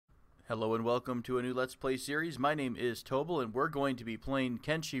Hello and welcome to a new Let's Play series. My name is Tobel and we're going to be playing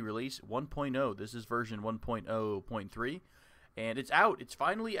Kenshi release 1.0. This is version 1.0.3 and it's out. It's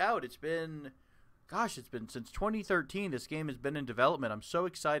finally out. It's been since 2013 this game has been in development. I'm so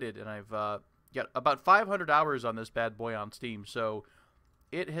excited and I've got about 500 hours on this bad boy on Steam. So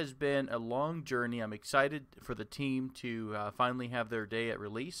it has been a long journey. I'm excited for the team to finally have their day at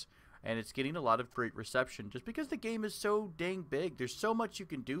release. And it's getting a lot of great reception just because the game is so dang big. There's so much you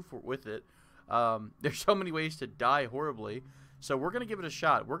can do with it. There's so many ways to die horribly. So we're going to give it a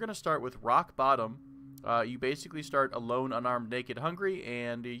shot. We're going to start with rock bottom. You basically start alone, unarmed, naked, hungry,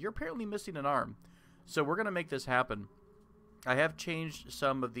 and you're apparently missing an arm. So we're going to make this happen. I have changed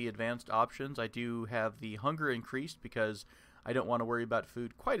some of the advanced options. I do have the hunger increased because I don't want to worry about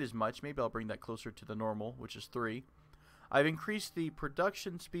food quite as much. Maybe I'll bring that closer to the normal, which is 3. I've increased the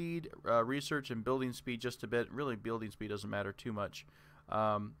production speed, research, and building speed just a bit. Really, building speed doesn't matter too much.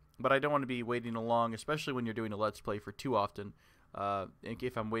 But I don't want to be waiting along, especially when you're doing a Let's Play for too often,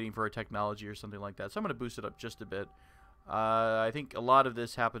 if I'm waiting for a technology or something like that. So I'm going to boost it up just a bit. I think a lot of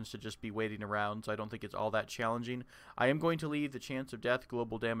this happens to just be waiting around, so I don't think it's all that challenging. I am going to leave the chance of death,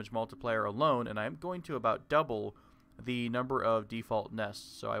 global damage multiplier alone, and I am going to about double the number of default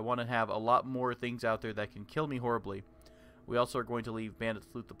nests. So I want to have a lot more things out there that can kill me horribly. We also are going to leave Bandits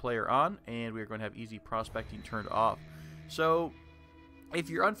Loot the Player on, and we are going to have Easy Prospecting turned off. So, if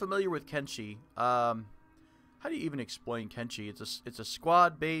you're unfamiliar with Kenshi, how do you even explain Kenshi? It's a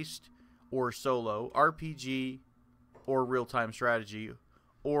squad-based or solo RPG or real-time strategy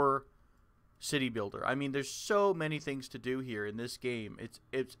or city builder. I mean, there's so many things to do here in this game.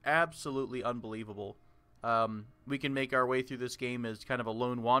 It's absolutely unbelievable. We can make our way through this game as kind of a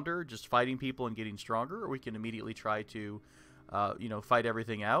lone wanderer, just fighting people and getting stronger, or we can immediately try to, fight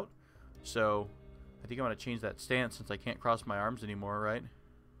everything out. So, I think I'm going to change that stance since I can't cross my arms anymore, right?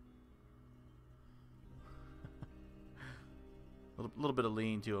 A little bit of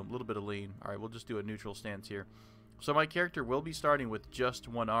lean to him, a little bit of lean. Alright, we'll just do a neutral stance here. So my character will be starting with just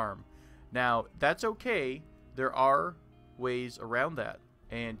one arm. Now, that's okay. There are ways around that,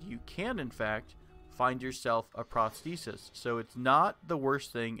 and you can, in fact, find yourself a prosthesis. So it's not the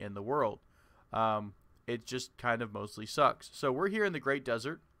worst thing in the world. It just kind of mostly sucks. So we're here in the Great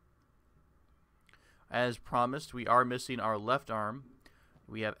Desert. As promised, we are missing our left arm.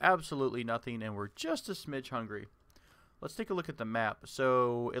 We have absolutely nothing, and we're just a smidge hungry. Let's take a look at the map.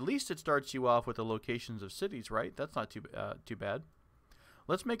 So at least it starts you off with the locations of cities, right? That's not too bad.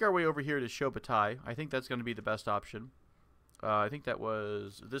 Let's make our way over here to Shobatai. I think that's going to be the best option. I think that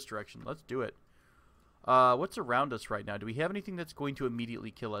was this direction. Let's do it. What's around us right now? Do we have anything that's going to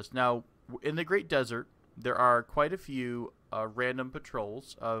immediately kill us? Now, in the Great Desert, there are quite a few random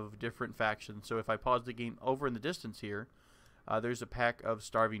patrols of different factions. So if I pause the game over in the distance here, there's a pack of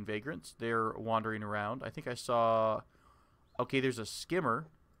starving vagrants. They're wandering around. I think I saw... Okay, there's a skimmer.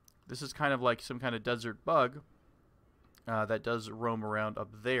 This is kind of like some kind of desert bug that does roam around up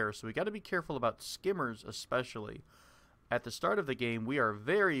there. So we got to be careful about skimmers especially. At the start of the game, we are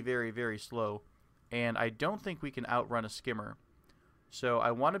very, very, very slow. And I don't think we can outrun a skimmer. So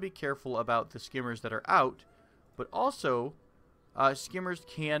I want to be careful about the skimmers that are out. But also, skimmers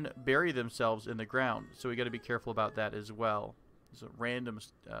can bury themselves in the ground. So we got to be careful about that as well. There's a random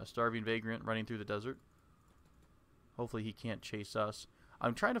starving vagrant running through the desert. Hopefully he can't chase us.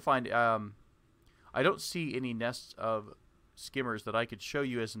 I'm trying to find... I don't see any nests of skimmers that I could show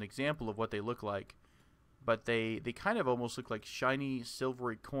you as an example of what they look like. But they kind of almost look like shiny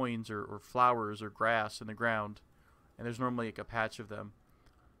silvery coins or flowers or grass in the ground. And there's normally like a patch of them.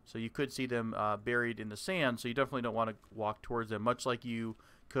 So you could see them buried in the sand, so you definitely don't want to walk towards them. Much like you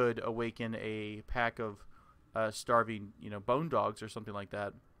could awaken a pack of starving, bone dogs or something like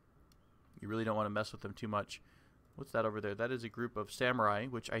that. You really don't want to mess with them too much. What's that over there? That is a group of samurai,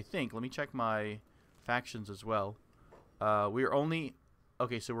 which I think, let me check my factions as well. We're only...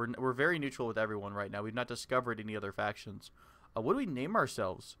 Okay, so we're very neutral with everyone right now. We've not discovered any other factions. What do we name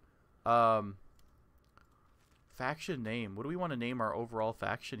ourselves? Faction name. What do we want to name our overall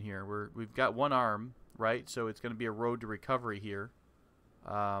faction here? We've got one arm, right? So it's going to be a road to recovery here.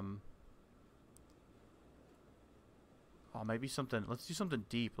 Oh, maybe something. Let's do something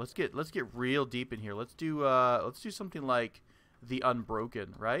deep. Let's get real deep in here. Let's do something like the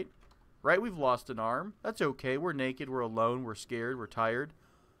Unbroken, right? Right, we've lost an arm. That's okay. We're naked. We're alone. We're scared. We're tired.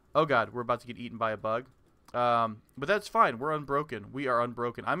 Oh, God. We're about to get eaten by a bug. But that's fine. We're unbroken. We are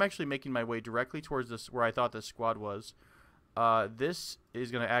unbroken. I'm actually making my way directly towards this where I thought this squad was. This is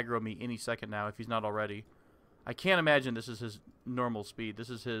going to aggro me any second now if he's not already. I can't imagine this is his normal speed.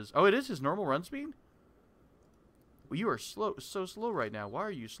 This is his... Oh, it is his normal run speed? You are slow, so slow right now. Why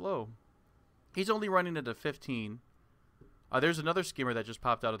are you slow? He's only running at a 15. There's another skimmer that just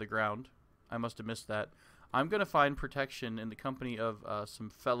popped out of the ground. I must have missed that. I'm going to find protection in the company of some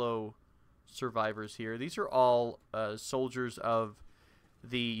fellow survivors here. These are all soldiers of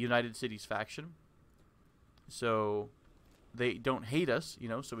the United Cities faction. So they don't hate us, you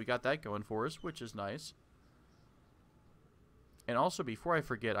know, so we got that going for us, which is nice. And also, before I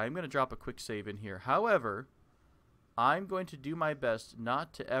forget, I'm going to drop a quick save in here. However, I'm going to do my best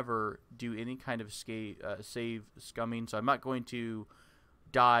not to ever do any kind of save scumming, so I'm not going to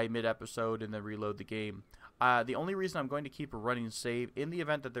die mid-episode and then reload the game. The only reason I'm going to keep a running save in the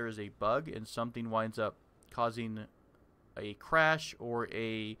event that there is a bug and something winds up causing a crash or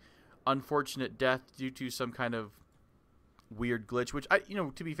a unfortunate death due to some kind of weird glitch, which, you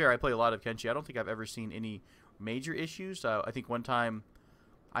know, to be fair, I play a lot of Kenshi. I don't think I've ever seen any major issues. I think one time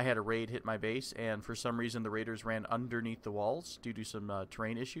I had a raid hit my base, and for some reason the raiders ran underneath the walls due to some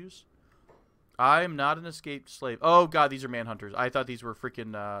terrain issues. I'm not an escaped slave. Oh god, these are manhunters. I thought these were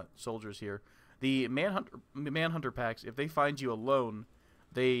freaking soldiers here. The manhunter packs, if they find you alone,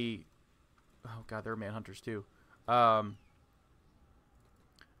 they... Oh god, they're manhunters too.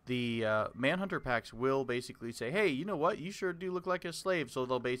 The manhunter packs will basically say, hey, you know what? You sure do look like a slave, so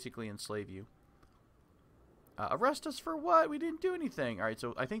they'll basically enslave you. Arrest us for what? We didn't do anything. Alright,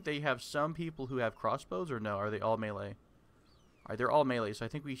 so I think they have some people who have crossbows, or no? Are they all melee? Alright, they're all melee, so I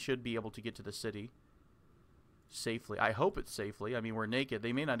think we should be able to get to the city safely. I hope it's safely. I mean, we're naked.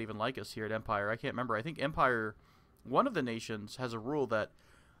 They may not even like us here at Empire. I can't remember. I think Empire, one of the nations, has a rule that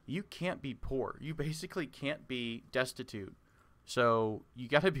you can't be poor. You basically can't be destitute. So you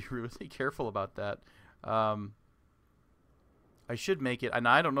got to be really careful about that. I should make it, and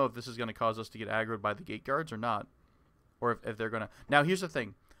I don't know if this is going to cause us to get aggroed by the gate guards or not, or if they're going to... Now, here's the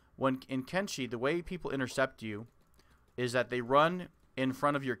thing. When in Kenshi, the way people intercept you is that they run in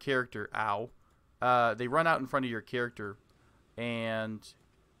front of your character. Ow. They run out in front of your character, and...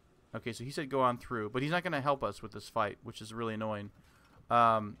 Okay, so he said go on through, but he's not going to help us with this fight, which is really annoying.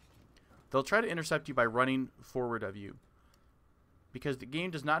 They'll try to intercept you by running forward of you, because the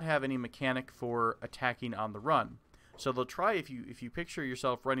game does not have any mechanic for attacking on the run. So they'll try, if you picture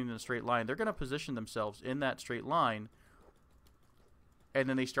yourself running in a straight line, they're going to position themselves in that straight line, and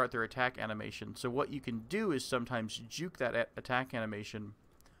then they start their attack animation. So what you can do is sometimes juke that attack animation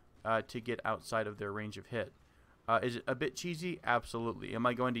to get outside of their range of hit. Is it a bit cheesy? Absolutely. Am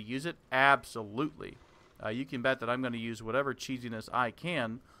I going to use it? Absolutely. You can bet that I'm going to use whatever cheesiness I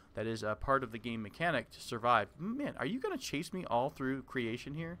can that is a part of the game mechanic to survive. Man, are you going to chase me all through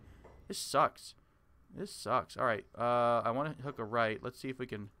creation here? This sucks. This sucks. Alright, I want to hook a right. Let's see if we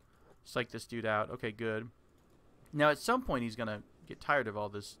can psych this dude out. Okay, good. Now, at some point, he's going to get tired of all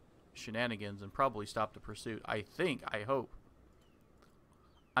this shenanigans and probably stop the pursuit. I think. I hope.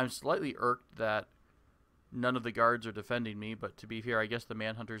 I'm slightly irked that none of the guards are defending me, but to be fair, I guess the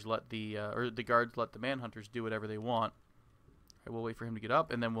manhunters let the, or the guards let the manhunters do whatever they want. I will wait for him to get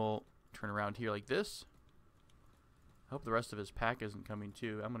up, and then we'll turn around here like this. I hope the rest of his pack isn't coming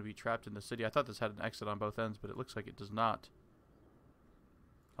too. I'm going to be trapped in the city. I thought this had an exit on both ends, but it looks like it does not.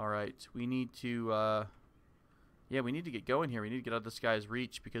 Alright, we need to, yeah, we need to get going here. We need to get out of this guy's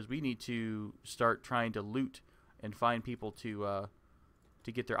reach, because we need to start trying to loot and find people to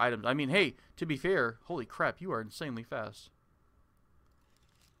get their items. I mean, hey, to be fair, holy crap, you are insanely fast.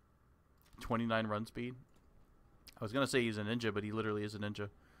 29 run speed. I was going to say he's a ninja, but he literally is a ninja.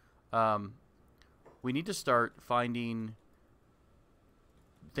 We need to start finding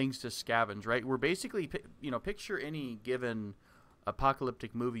things to scavenge, right? We're basically, you know, picture any given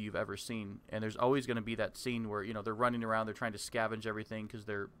apocalyptic movie you've ever seen, and there's always going to be that scene where, you know, they're running around, they're trying to scavenge everything because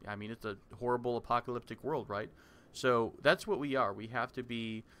they're, I mean, it's a horrible apocalyptic world, right? So that's what we are. We have to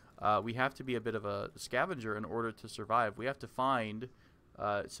be a bit of a scavenger in order to survive. We have to find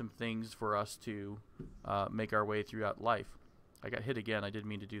some things for us to make our way throughout life. I got hit again. I didn't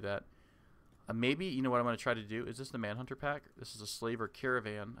mean to do that. Maybe, you know what I'm going to try to do? Is this the Manhunter pack? This is a slave or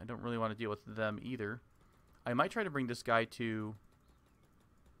caravan. I don't really want to deal with them either. I might try to bring this guy to...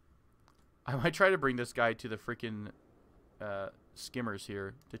 the freaking skimmers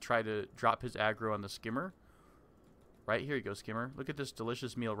here to try to drop his aggro on the skimmer. Right, here you go, skimmer. Look at this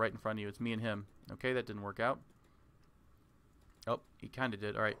delicious meal right in front of you. It's me and him. Okay, that didn't work out. Oh, he kind of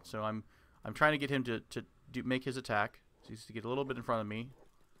did. All right, so I'm trying to get him to make his attack. So he's to get a little bit in front of me.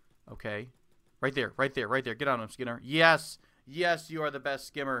 Okay. Right there, right there, right there. Get on him, Skinner. Yes! Yes, you are the best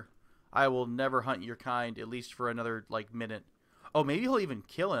skimmer. I will never hunt your kind, at least for another, like, minute. Oh, maybe he'll even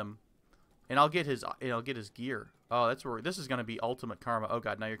kill him, and I'll get his gear. Oh, that's where this is going to be ultimate karma. Oh,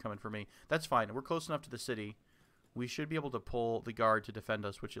 God, now you're coming for me. That's fine. We're close enough to the city we should be able to pull the guard to defend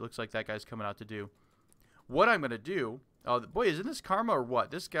us, which it looks like that guy's coming out to do. What I'm going to do... Oh, boy, isn't this karma or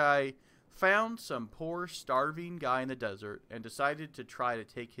what? This guy found some poor, starving guy in the desert and decided to try to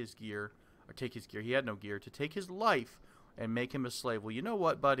take his gear... Or take his gear. He had no gear. To take his life and make him a slave. Well, you know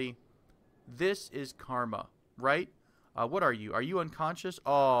what, buddy? This is karma, right? What are you? Are you unconscious?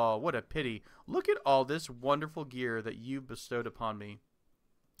 Oh, what a pity. Look at all this wonderful gear that you've bestowed upon me.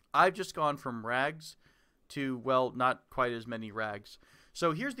 I've just gone from rags to, well, not quite as many rags.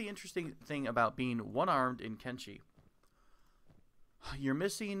 So here's the interesting thing about being one-armed in Kenshi. You're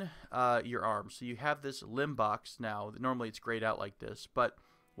missing your arm. So you have this limb box now. Normally it's grayed out like this. But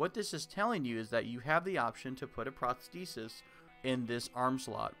what this is telling you is that you have the option to put a prosthesis in this arm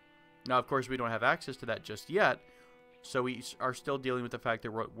slot. Now, of course, we don't have access to that just yet. So we are still dealing with the fact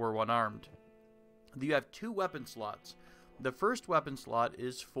that we're one-armed. You have 2 weapon slots. The first weapon slot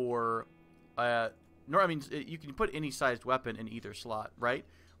is for... you can put any sized weapon in either slot, right?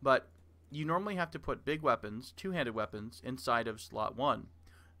 But you normally have to put big weapons, 2-handed weapons, inside of slot 1.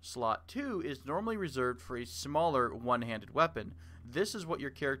 Slot 2 is normally reserved for a smaller one-handed weapon. This is what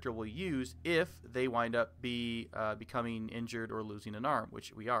your character will use if they wind up becoming injured or losing an arm,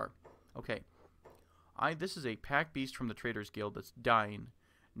 which we are. Okay. This is a pack beast from the Traders Guild that's dying.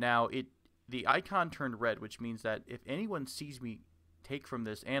 Now, the icon turned red, which means that if anyone sees me take from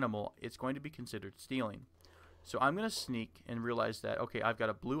this animal, it's going to be considered stealing. So I'm going to sneak and realize that, okay, I've got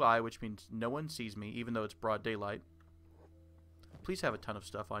a blue eye, which means no one sees me, even though it's broad daylight. Please have a ton of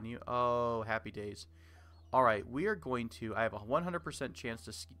stuff on you. Oh, happy days. All right, we are going to... I have a 100% chance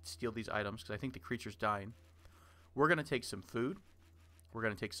to steal these items because I think the creature's dying. We're going to take some food. We're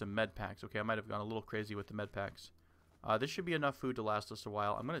going to take some med packs. Okay, I might have gone a little crazy with the med packs. This should be enough food to last us a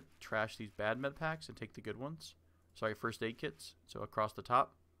while. I'm going to trash these bad med packs and take the good ones. Sorry, first aid kits. So across the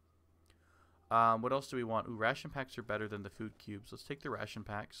top. What else do we want? Ooh, ration packs are better than the food cubes. Let's take the ration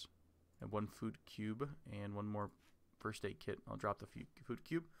packs. And 1 food cube and 1 more first aid kit. I'll drop the food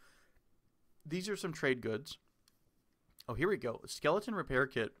cube. These are some trade goods. Oh, here we go. A skeleton repair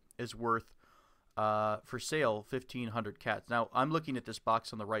kit is worth... for sale, 1,500 cats. Now, I'm looking at this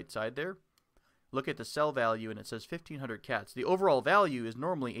box on the right side there. Look at the sell value, and it says 1,500 cats. The overall value is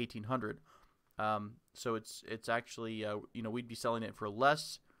normally 1,800. So it's actually, we'd be selling it for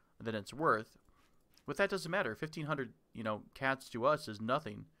less than it's worth. But that doesn't matter. 1,500, cats to us is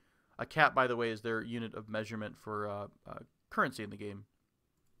nothing. A cat, by the way, is their unit of measurement for currency in the game.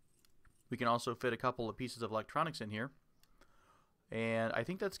 We can also fit a couple of pieces of electronics in here. And I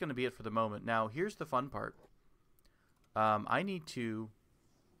think that's going to be it for the moment. Now, here's the fun part. I need to...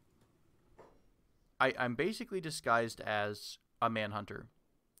 I'm basically disguised as a manhunter.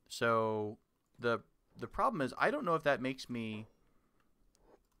 So, the problem is, I don't know if that makes me...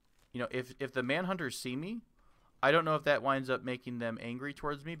 if the manhunters see me, I don't know if that winds up making them angry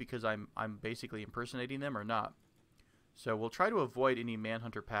towards me because I'm basically impersonating them or not. So we'll try to avoid any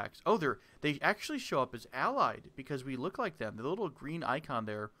manhunter packs. Oh, they actually show up as allied because we look like them. The little green icon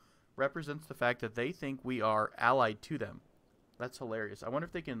there represents the fact that they think we are allied to them. That's hilarious. I wonder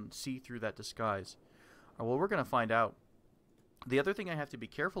if they can see through that disguise. Well, we're going to find out. The other thing I have to be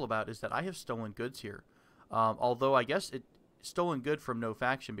careful about is that I have stolen goods here. Although I guess it's stolen good from no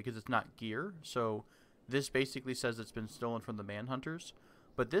faction because it's not gear. So this basically says it's been stolen from the manhunters.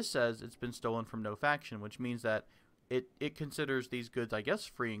 But this says it's been stolen from no faction, which means that it considers these goods, I guess,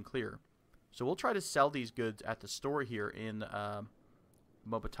 free and clear. So we'll try to sell these goods at the store here in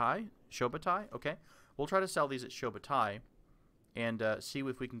Shobatai. Okay, we'll try to sell these at Shobatai and see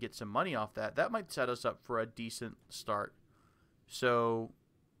if we can get some money off that. That might set us up for a decent start. So,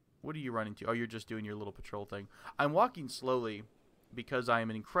 what are you running to? Oh, you're just doing your little patrol thing. I'm walking slowly because I am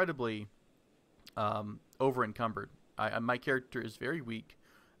incredibly over-encumbered. My character is very weak,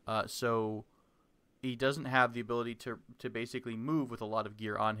 so he doesn't have the ability to basically move with a lot of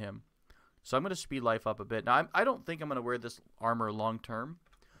gear on him. So I'm going to speed life up a bit. Now, I don't think I'm going to wear this armor long term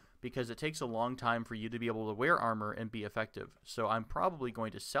because it takes a long time for you to be able to wear armor and be effective. So I'm probably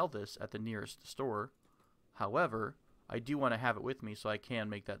going to sell this at the nearest store. However, I do want to have it with me so I can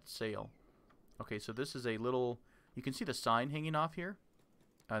make that sale. Okay, so this is a little... You can see the sign hanging off here.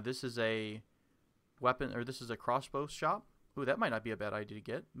 This is a weapon, or this is a crossbow shop. Ooh, that might not be a bad idea to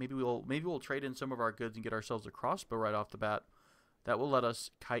get. Maybe we'll trade in some of our goods and get ourselves a crossbow right off the bat. That will let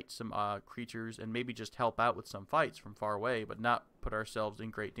us kite some creatures and maybe just help out with some fights from far away, but not put ourselves in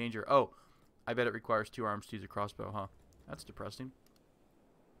great danger. Oh, I bet it requires 2 arms to use a crossbow, huh? That's depressing.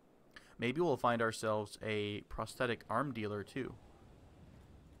 Maybe we'll find ourselves a prosthetic arm dealer, too.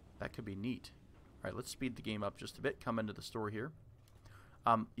 That could be neat. All right, let's speed the game up just a bit. Come into the store here.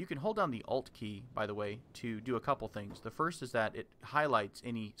 You can hold down the Alt key, by the way, to do a couple things. The first is that it highlights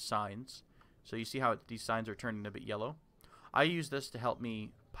any signs. So you see how these signs are turning a bit yellow. I use this to help me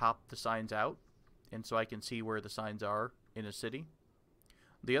pop the signs out, and so I can see where the signs are in a city.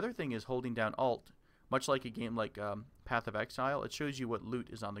 The other thing is holding down Alt, much like a game like Path of Exile, it shows you what loot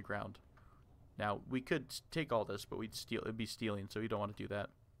is on the ground. Now, we could take all this, but it'd be stealing, so you don't want to do that.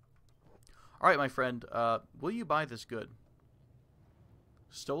 Alright, my friend, will you buy this good?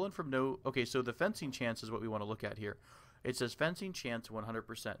 Stolen from no... Okay, so the fencing chance is what we want to look at here. It says fencing chance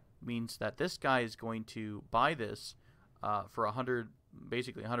 100%. Means that this guy is going to buy this for 100,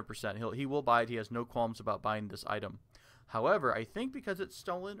 basically 100%. He will buy it. He has no qualms about buying this item. However, I think because it's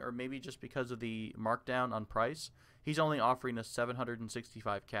stolen, or maybe just because of the markdown on price, he's only offering us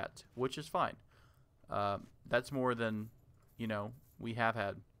 765 cats, which is fine. That's more than, you know, we have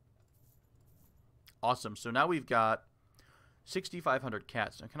had. Awesome. So now we've got 6,500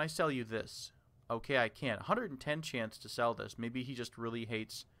 cats. Now, can I sell you this? Okay, I can. 110 chance to sell this. Maybe he just really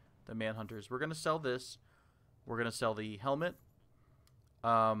hates the manhunters. We're going to sell this. We're going to sell the helmet.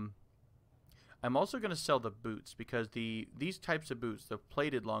 I'm also going to sell the boots because these types of boots, the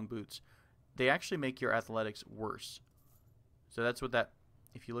plated long boots, they actually make your athletics worse. So that's what that,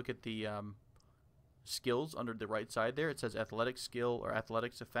 if you look at the skills under the right side there, it says athletic skill or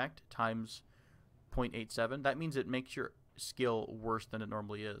athletics effect times 0.87. That means it makes your skill worse than it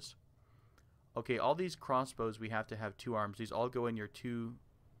normally is. Okay, all these crossbows we have to have 2 arms. These all go in your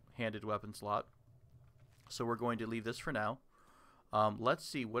 2-handed weapon slot. So we're going to leave this for now. Let's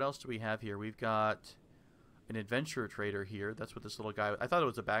see, what else do we have here? We've got an adventurer trader here. That's what this little guy... I thought it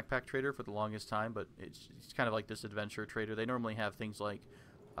was a backpack trader for the longest time, but it's kind of like this adventurer trader. They normally have things like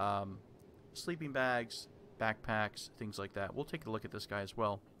sleeping bags, backpacks, things like that. We'll take a look at this guy as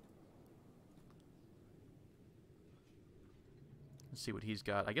well. Let's see what he's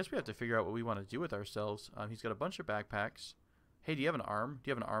got. I guess we have to figure out what we want to do with ourselves. He's got a bunch of backpacks. Hey, do you have an arm? Do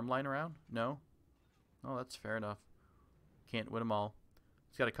you have an arm lying around? No? Oh, that's fair enough. Can't win them all.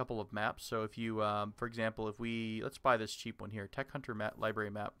 He's got a couple of maps. So if you, for example, if we... Let's buy this cheap one here. Tech Hunter map, library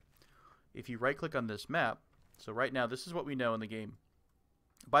map. If you right-click on this map... So right now, this is what we know in the game.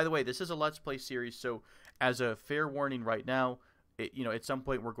 By the way, this is a Let's Play series, so as a fair warning right now... you know, at some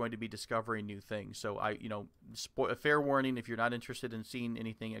point we're going to be discovering new things. So a fair warning, if you're not interested in seeing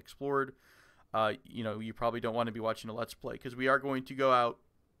anything explored, you know, you probably don't want to be watching a Let's Play because we are going to go out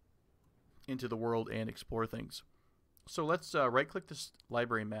into the world and explore things. So let's right-click this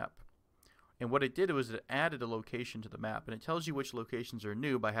library map. And what it did was it added a location to the map, and it tells you which locations are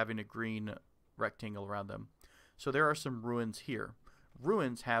new by having a green rectangle around them. So there are some ruins here.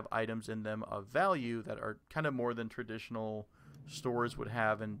 Ruins have items in them of value that are kind of more than traditional stores would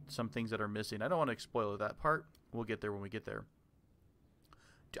have, and some things that are missing. I don't want to spoil that part. We'll get there when we get there.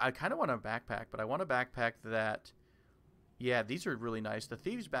 I kind of want a backpack, but I want a backpack that, yeah, these are really nice. The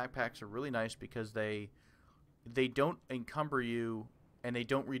thieves backpacks are really nice because they don't encumber you and they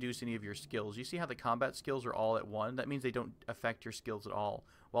don't reduce any of your skills. You see how the combat skills are all at 1? That means they don't affect your skills at all,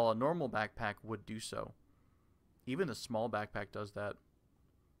 while a normal backpack would do so. Even the small backpack does that.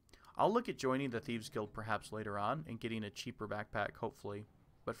 I'll look at joining the Thieves Guild perhaps later on and getting a cheaper backpack, hopefully.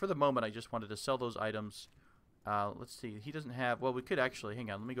 But for the moment, I just wanted to sell those items. Let's see. He doesn't have... Well, we could actually... Hang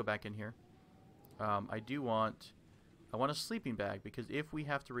on. Let me go back in here. I want a sleeping bag, because if we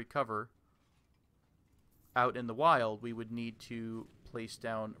have to recover out in the wild, we would need to place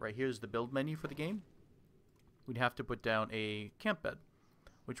down... Right here's the build menu for the game. We'd have to put down a camp bed,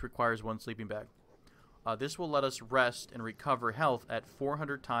 which requires 1 sleeping bag. This will let us rest and recover health at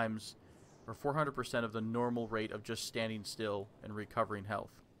 400 times or 400% of the normal rate of just standing still and recovering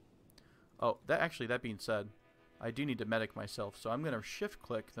health. Oh, that being said, I do need to medic myself, so I'm going to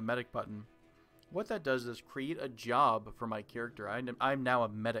shift-click the medic button. What that does is create a job for my character. I'm now a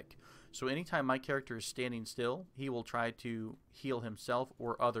medic, so anytime my character is standing still, he will try to heal himself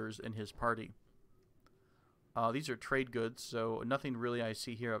or others in his party. These are trade goods, so nothing really I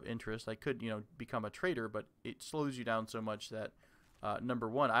see here of interest. I could, become a trader, but it slows you down so much that, number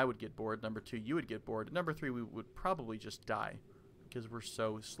 1, I would get bored. Number 2, you would get bored. Number 3, we would probably just die because we're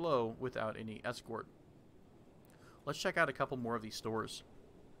so slow without any escort. Let's check out a couple more of these stores.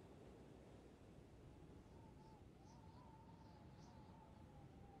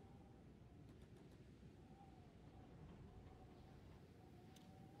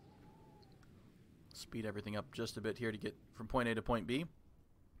 Speed everything up just a bit here to get from point A to point B.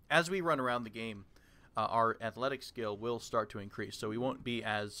 As we run around the game, our athletic skill will start to increase, so we won't be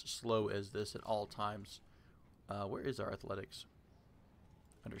as slow as this at all times. Where is our athletics?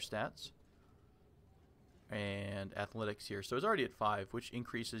 Under stats. and athletics here. So it's already at 5, which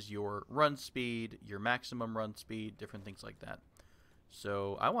increases your run speed, your maximum run speed, different things like that.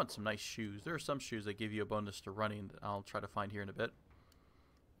 So I want some nice shoes. There are some shoes that give you a bonus to running that I'll try to find here in a bit.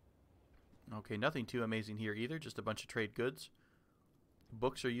 Okay, nothing too amazing here either, just a bunch of trade goods.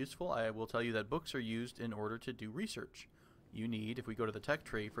 Books are useful. I will tell you that books are used in order to do research. You need, if we go to the tech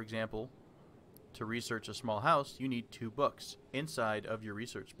tree, for example, to research a small house, you need 2 books inside of your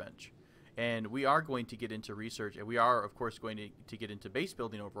research bench. And we are going to get into research, and we are, of course, going to get into base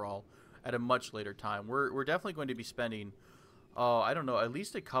building overall at a much later time. We're definitely going to be spending, I don't know, at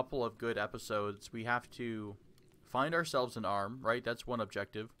least a couple of good episodes. We have to find ourselves an arm, right? That's one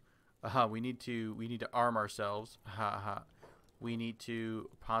objective. We need to arm ourselves. We need to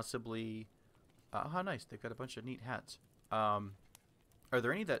possibly, how nice, they've got a bunch of neat hats. Are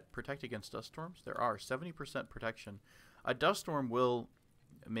there any that protect against dust storms? There are. 70% protection. A dust storm will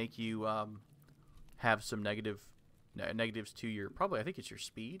make you have some negatives to your, probably I think it's your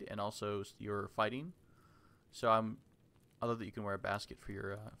speed and also your fighting. So I love that you can wear a basket for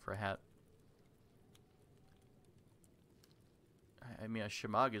your for a hat. I mean, a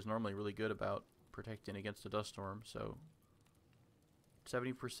Shemagh is normally really good about protecting against a dust storm. So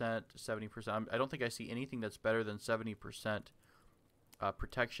 70%, 70%. I don't think I see anything that's better than 70%.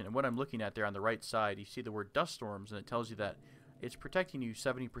 Protection. And what I'm looking at there on the right side, you see the word dust storms, and it tells you that it's protecting you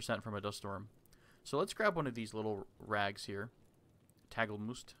 70% from a dust storm. So let's grab one of these little rags here.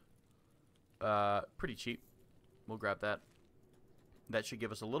 Tagelmust. Pretty cheap. We'll grab that. That should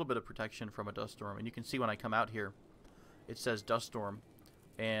give us a little bit of protection from a dust storm. And you can see when I come out here, it says dust storm.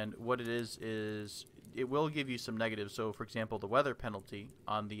 And what it is it will give you some negatives. So, for example, the weather penalty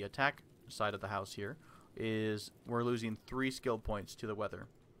on the attack side of the house here is we're losing 3 skill points to the weather.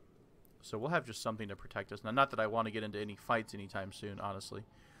 So we'll have just something to protect us. Now, not that I want to get into any fights anytime soon, honestly.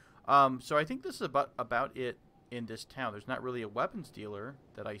 So I think this is about it in this town. There's not really a weapons dealer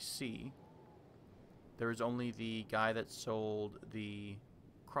that I see. There is only the guy that sold the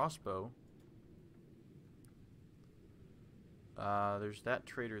crossbow. There's that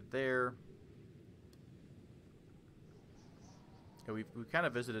trader there. We've kind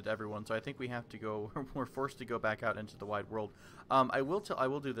of visited everyone, so I think we have to go. We're forced to go back out into the wide world. I will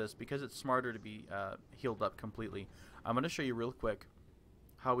do this because it's smarter to be healed up completely. I'm going to show you real quick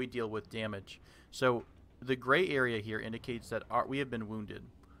how we deal with damage. So the gray area here indicates that we have been wounded.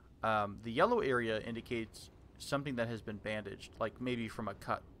 The yellow area indicates something that has been bandaged, like maybe from a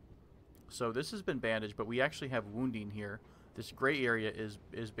cut. So this has been bandaged, but we actually have wounding here. This gray area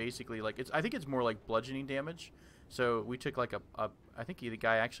is basically like I think it's more like bludgeoning damage. So we took like I think the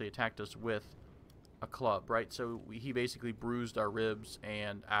guy actually attacked us with a club, right? So he basically bruised our ribs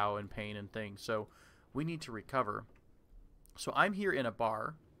and and pain and things. So we need to recover. So I'm here in a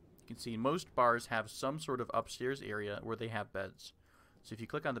bar. You can see most bars have some sort of upstairs area where they have beds. So if you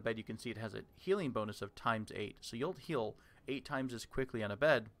click on the bed, you can see it has a healing bonus of ×8. So you'll heal 8 times as quickly on a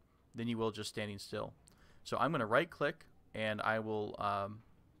bed than you will just standing still. So I'm going to right click and I will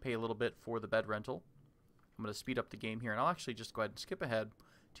pay a little bit for the bed rental. I'm going to speed up the game here, and I'll actually just go ahead and skip ahead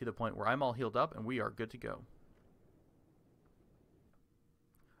to the point where I'm all healed up and we are good to go.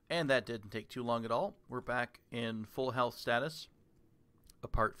 And that didn't take too long at all. We're back in full health status,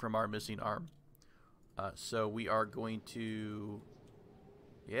 apart from our missing arm. So we are going to...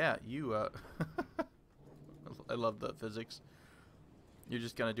 Yeah, you... I love the physics. You're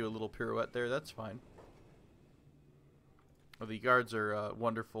just going to do a little pirouette there. That's fine. The guards are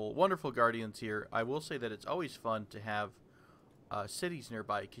wonderful, wonderful guardians here. I will say that it's always fun to have cities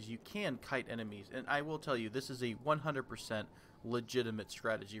nearby because you can kite enemies. And I will tell you, this is a 100% legitimate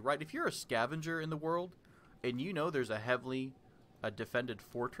strategy, right? If you're a scavenger in the world and you know there's a heavily defended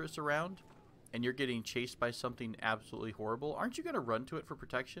fortress around and you're getting chased by something absolutely horrible, aren't you going to run to it for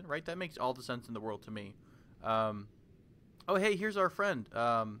protection, right? That makes all the sense in the world to me. Oh, hey, here's our friend.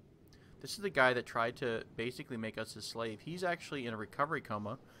 This is the guy that tried to basically make us his slave. He's actually in a recovery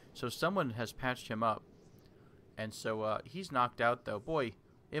coma, so someone has patched him up. And so he's knocked out, though. Boy,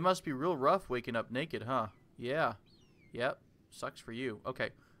 it must be real rough waking up naked, huh? Yeah. Yep. Sucks for you. Okay.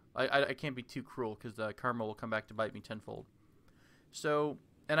 I can't be too cruel because the karma will come back to bite me tenfold. So,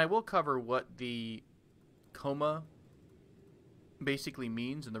 and I will cover what the coma basically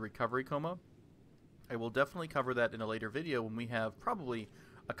means in the recovery coma. I will definitely cover that in a later video when we have probably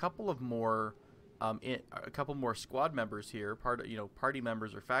a couple of more squad members here, party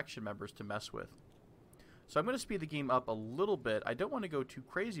members or faction members to mess with. So I'm going to speed the game up a little bit. I don't want to go too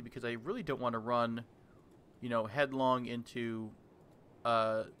crazy because I really don't want to run, headlong into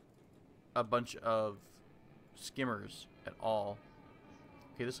a bunch of skimmers at all.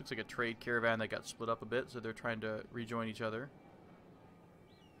 Okay, this looks like a trade caravan that got split up a bit, so they're trying to rejoin each other.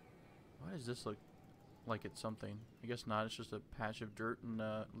 Why does this look like it's something? I guess not. It's just a patch of dirt and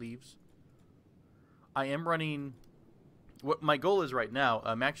leaves. I am running... What my goal is right now,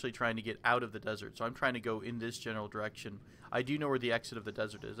 I'm actually trying to get out of the desert. So I'm trying to go in this general direction. I do know where the exit of the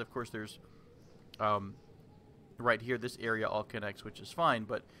desert is. Of course, there's... right here, this area all connects, which is fine.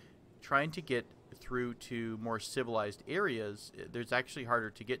 But trying to get through to more civilized areas, there's actually harder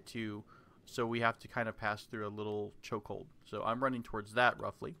to get to. So we have to kind of pass through a little chokehold. So I'm running towards that,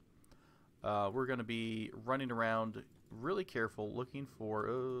 roughly. We're going to be running around really careful, looking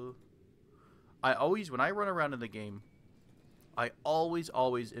for... when I run around in the game, I always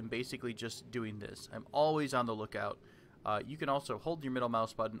am basically just doing this. I'm always on the lookout. You can also hold your middle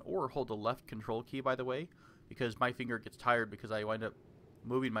mouse button or hold the left control key, by the way, because my finger gets tired because I wind up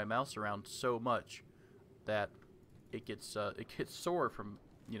moving my mouse around so much that it gets sore from,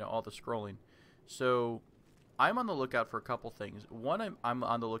 you know, all the scrolling. So I'm on the lookout for a couple things. One, I'm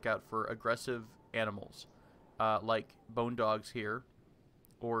on the lookout for aggressive animals, like bone dogs here,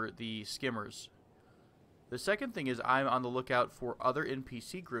 or the skimmers. The second thing is I'm on the lookout for other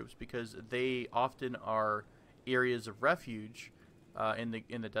NPC groups because they often are areas of refuge in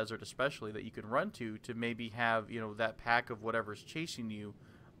the desert, especially, that you can run to maybe have, you know, that pack of whatever's chasing you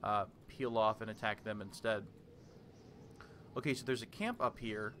peel off and attack them instead. Okay, so there's a camp up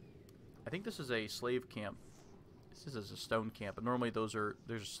here. I think this is a slave camp. This is a stone camp, but normally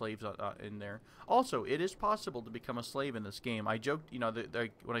there's slaves in there. Also, it is possible to become a slave in this game. I joked, you know,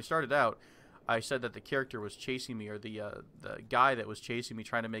 when I started out, I said that the character was chasing me, or the guy that was chasing me,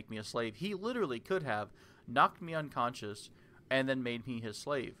 trying to make me a slave. He literally could have knocked me unconscious and then made me his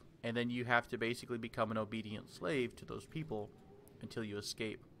slave. And then you have to basically become an obedient slave to those people until you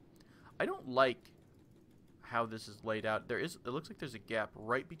escape. I don't like how this is laid out. It looks like there's a gap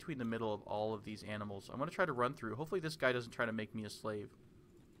right between the middle of all of these animals. I'm going to try to run through. Hopefully this guy doesn't try to make me a slave.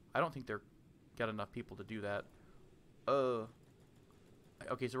 I don't think they're got enough people to do that. Okay,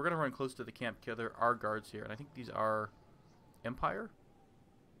 so we're going to run close to the camp. There are guards here, and I think these are Empire?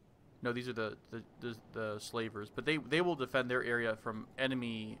 No, these are the slavers, but they will defend their area from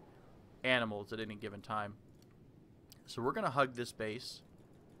enemy animals at any given time. So we're going to hug this base.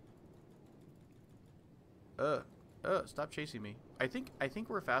 Stop chasing me. I think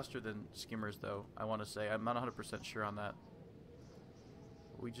we're faster than skimmers, though. I want to say I'm not 100% sure on that.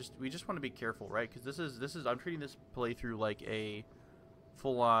 We just want to be careful, right? Because this is I'm treating this playthrough like a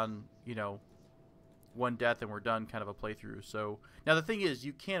full-on, you know, one death and we're done kind of a playthrough. So now the thing is,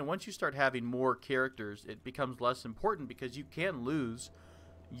 once you start having more characters, it becomes less important because you can lose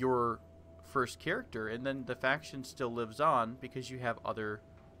your first character, and then the faction still lives on because you have other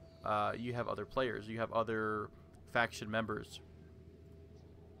players, you have other faction members.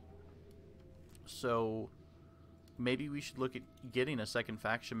 So maybe we should look at getting a second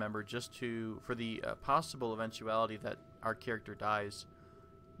faction member just for the possible eventuality that our character dies.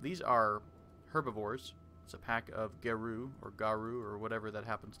 These are herbivores. It's a pack of Garu or whatever that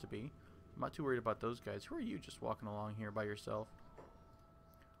happens to be. I'm not too worried about those guys. Who are you just walking along here by yourself?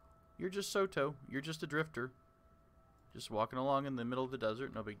 You're just Soto. You're just a drifter. Just walking along in the middle of the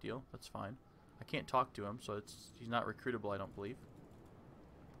desert. No big deal. That's fine. I can't talk to him, so he's not recruitable, I don't believe.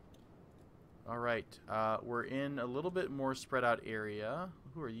 Alright. We're in a little bit more spread out area.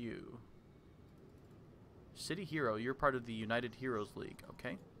 Who are you? City Hero. You're part of the United Heroes League.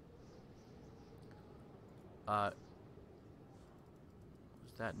 Okay. Was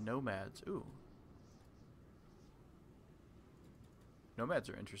that Nomads? Ooh. Nomads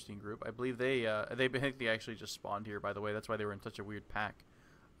are an interesting group. I believe they actually just spawned here, by the way. That's why they were in such a weird pack.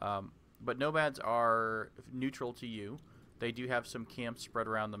 But Nomads are neutral to you. They do have some camps spread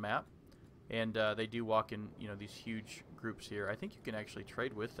around the map, and they do walk in, you know, these huge groups here. I think you can actually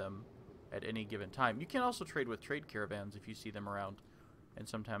trade with them at any given time. You can also trade with trade caravans if you see them around, and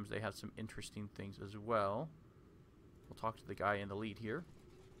sometimes they have some interesting things as well. We'll talk to the guy in the lead here,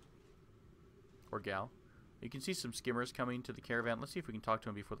 or gal. You can see some skimmers coming to the caravan. Let's see if we can talk to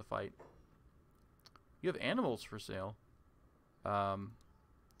him before the fight. You have animals for sale. What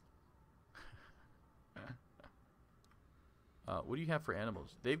do you have for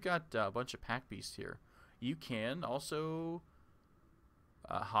animals? They've got a bunch of pack beasts here. You can also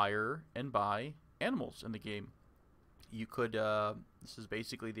hire and buy animals in the game. You could, this is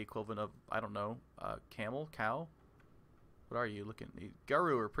basically the equivalent of, I don't know, camel, cow? What are you looking?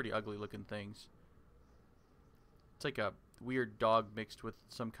 Garu are pretty ugly looking things. It's like a weird dog mixed with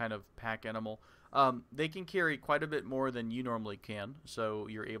some kind of pack animal. They can carry quite a bit more than you normally can, so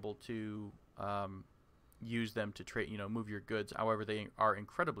you're able to use them to trade, move your goods. However, they are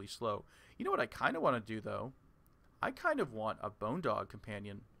incredibly slow. You know what I kind of want to do though? I kind of want a bone dog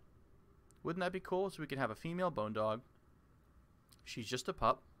companion. Wouldn't that be cool? So we can have a female bone dog. She's just a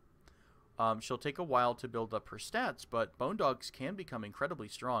pup. She'll take a while to build up her stats, but bone dogs can become incredibly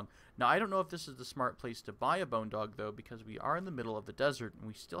strong. Now, I don't know if this is the smart place to buy a bone dog, though, because we are in the middle of the desert, and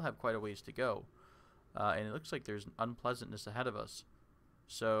we still have quite a ways to go. And it looks like there's unpleasantness ahead of us.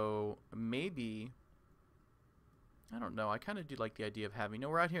 So, maybe... I don't know. I kind of do like the idea of having...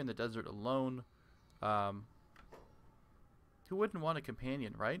 we're out here in the desert alone. Who wouldn't want a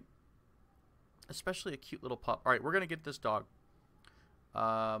companion, right? Especially a cute little pup. Alright, we're going to get this dog.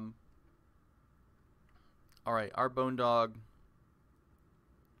 Alright, our bone dog.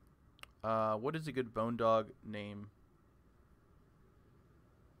 What is a good bone dog name?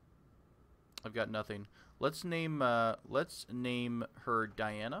 I've got nothing. Let's name her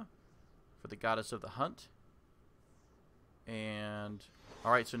Diana for the goddess of the hunt. And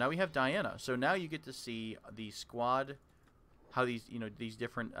alright, so now we have Diana. So now you get to see the squad, how these these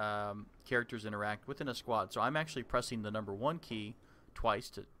different characters interact within a squad. So I'm actually pressing the number 1 key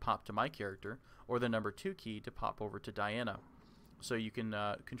twice to pop to my character, or the number 2 key to pop over to Diana. So you can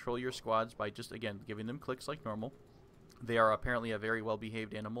control your squads by just, again, giving them clicks like normal. They are apparently a very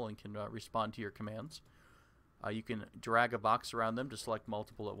well-behaved animal and can respond to your commands. You can drag a box around them to select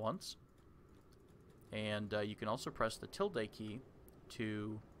multiple at once. And you can also press the tilde key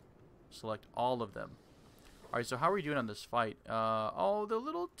to select all of them. Alright, so how are we doing on this fight? Oh, the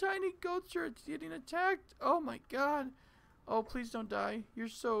little tiny goats are getting attacked. Oh my god. Oh, please don't die. You're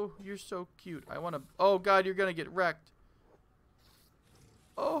so cute. I want to... Oh, God, you're going to get wrecked.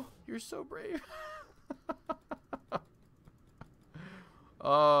 Oh, you're so brave.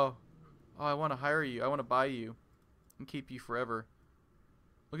 Oh, I want to hire you. I want to buy you and keep you forever.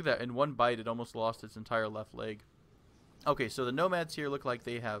 Look at that. In one bite, it almost lost its entire left leg. Okay, so the nomads here look like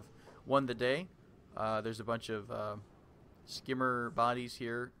they have won the day. There's a bunch of skimmer bodies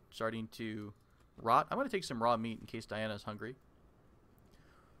here starting to... rot. I'm going to take some raw meat in case Diana's hungry.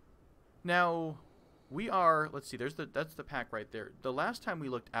 Now, we are... let's see. That's the pack right there. The last time we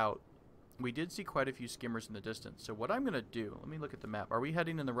looked out, we did see quite a few skimmers in the distance. So what I'm going to do... let me look at the map. Are we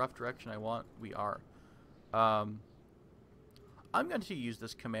heading in the rough direction I want? We are. I'm going to use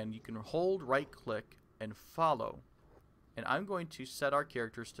this command. You can hold right-click and follow. And I'm going to set our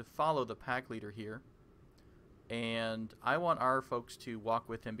characters to follow the pack leader here. And I want our folks to walk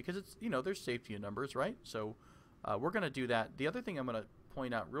with him because it's, there's safety in numbers, right? So we're going to do that. The other thing I'm going to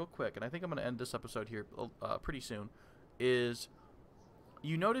point out real quick, and I think I'm going to end this episode here pretty soon, is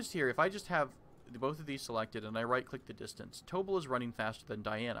you notice here, if I just have both of these selected and I right-click the distance, Tobel is running faster than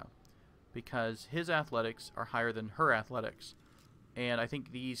Diana because his athletics are higher than her athletics. And I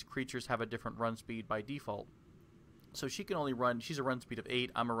think these creatures have a different run speed by default. So she can only run, she's a run speed of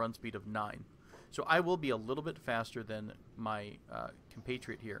 8, I'm a run speed of 9. So I will be a little bit faster than my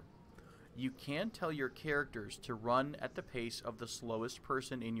compatriot here. You can tell your characters to run at the pace of the slowest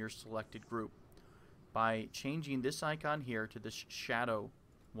person in your selected group by changing this icon here to this shadow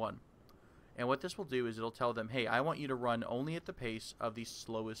one. And what this will do is it'll tell them, hey, I want you to run only at the pace of the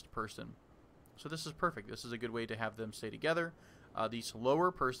slowest person. So this is perfect. This is a good way to have them stay together. The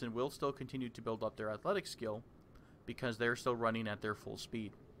slower person will still continue to build up their athletic skill because they're still running at their full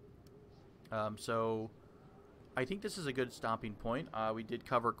speed. So I think this is a good stopping point. We did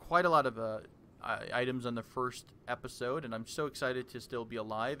cover quite a lot of items on the first episode, and I'm so excited to still be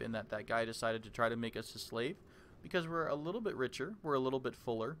alive and that guy decided to try to make us his slave because we're a little bit richer, we're a little bit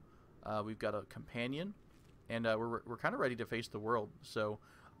fuller, we've got a companion, and we're kind of ready to face the world. So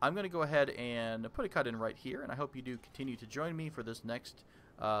I'm going to go ahead and put a cut in right here, and I hope you do continue to join me for this next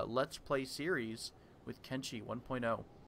Let's Play series with Kenshi 1.0.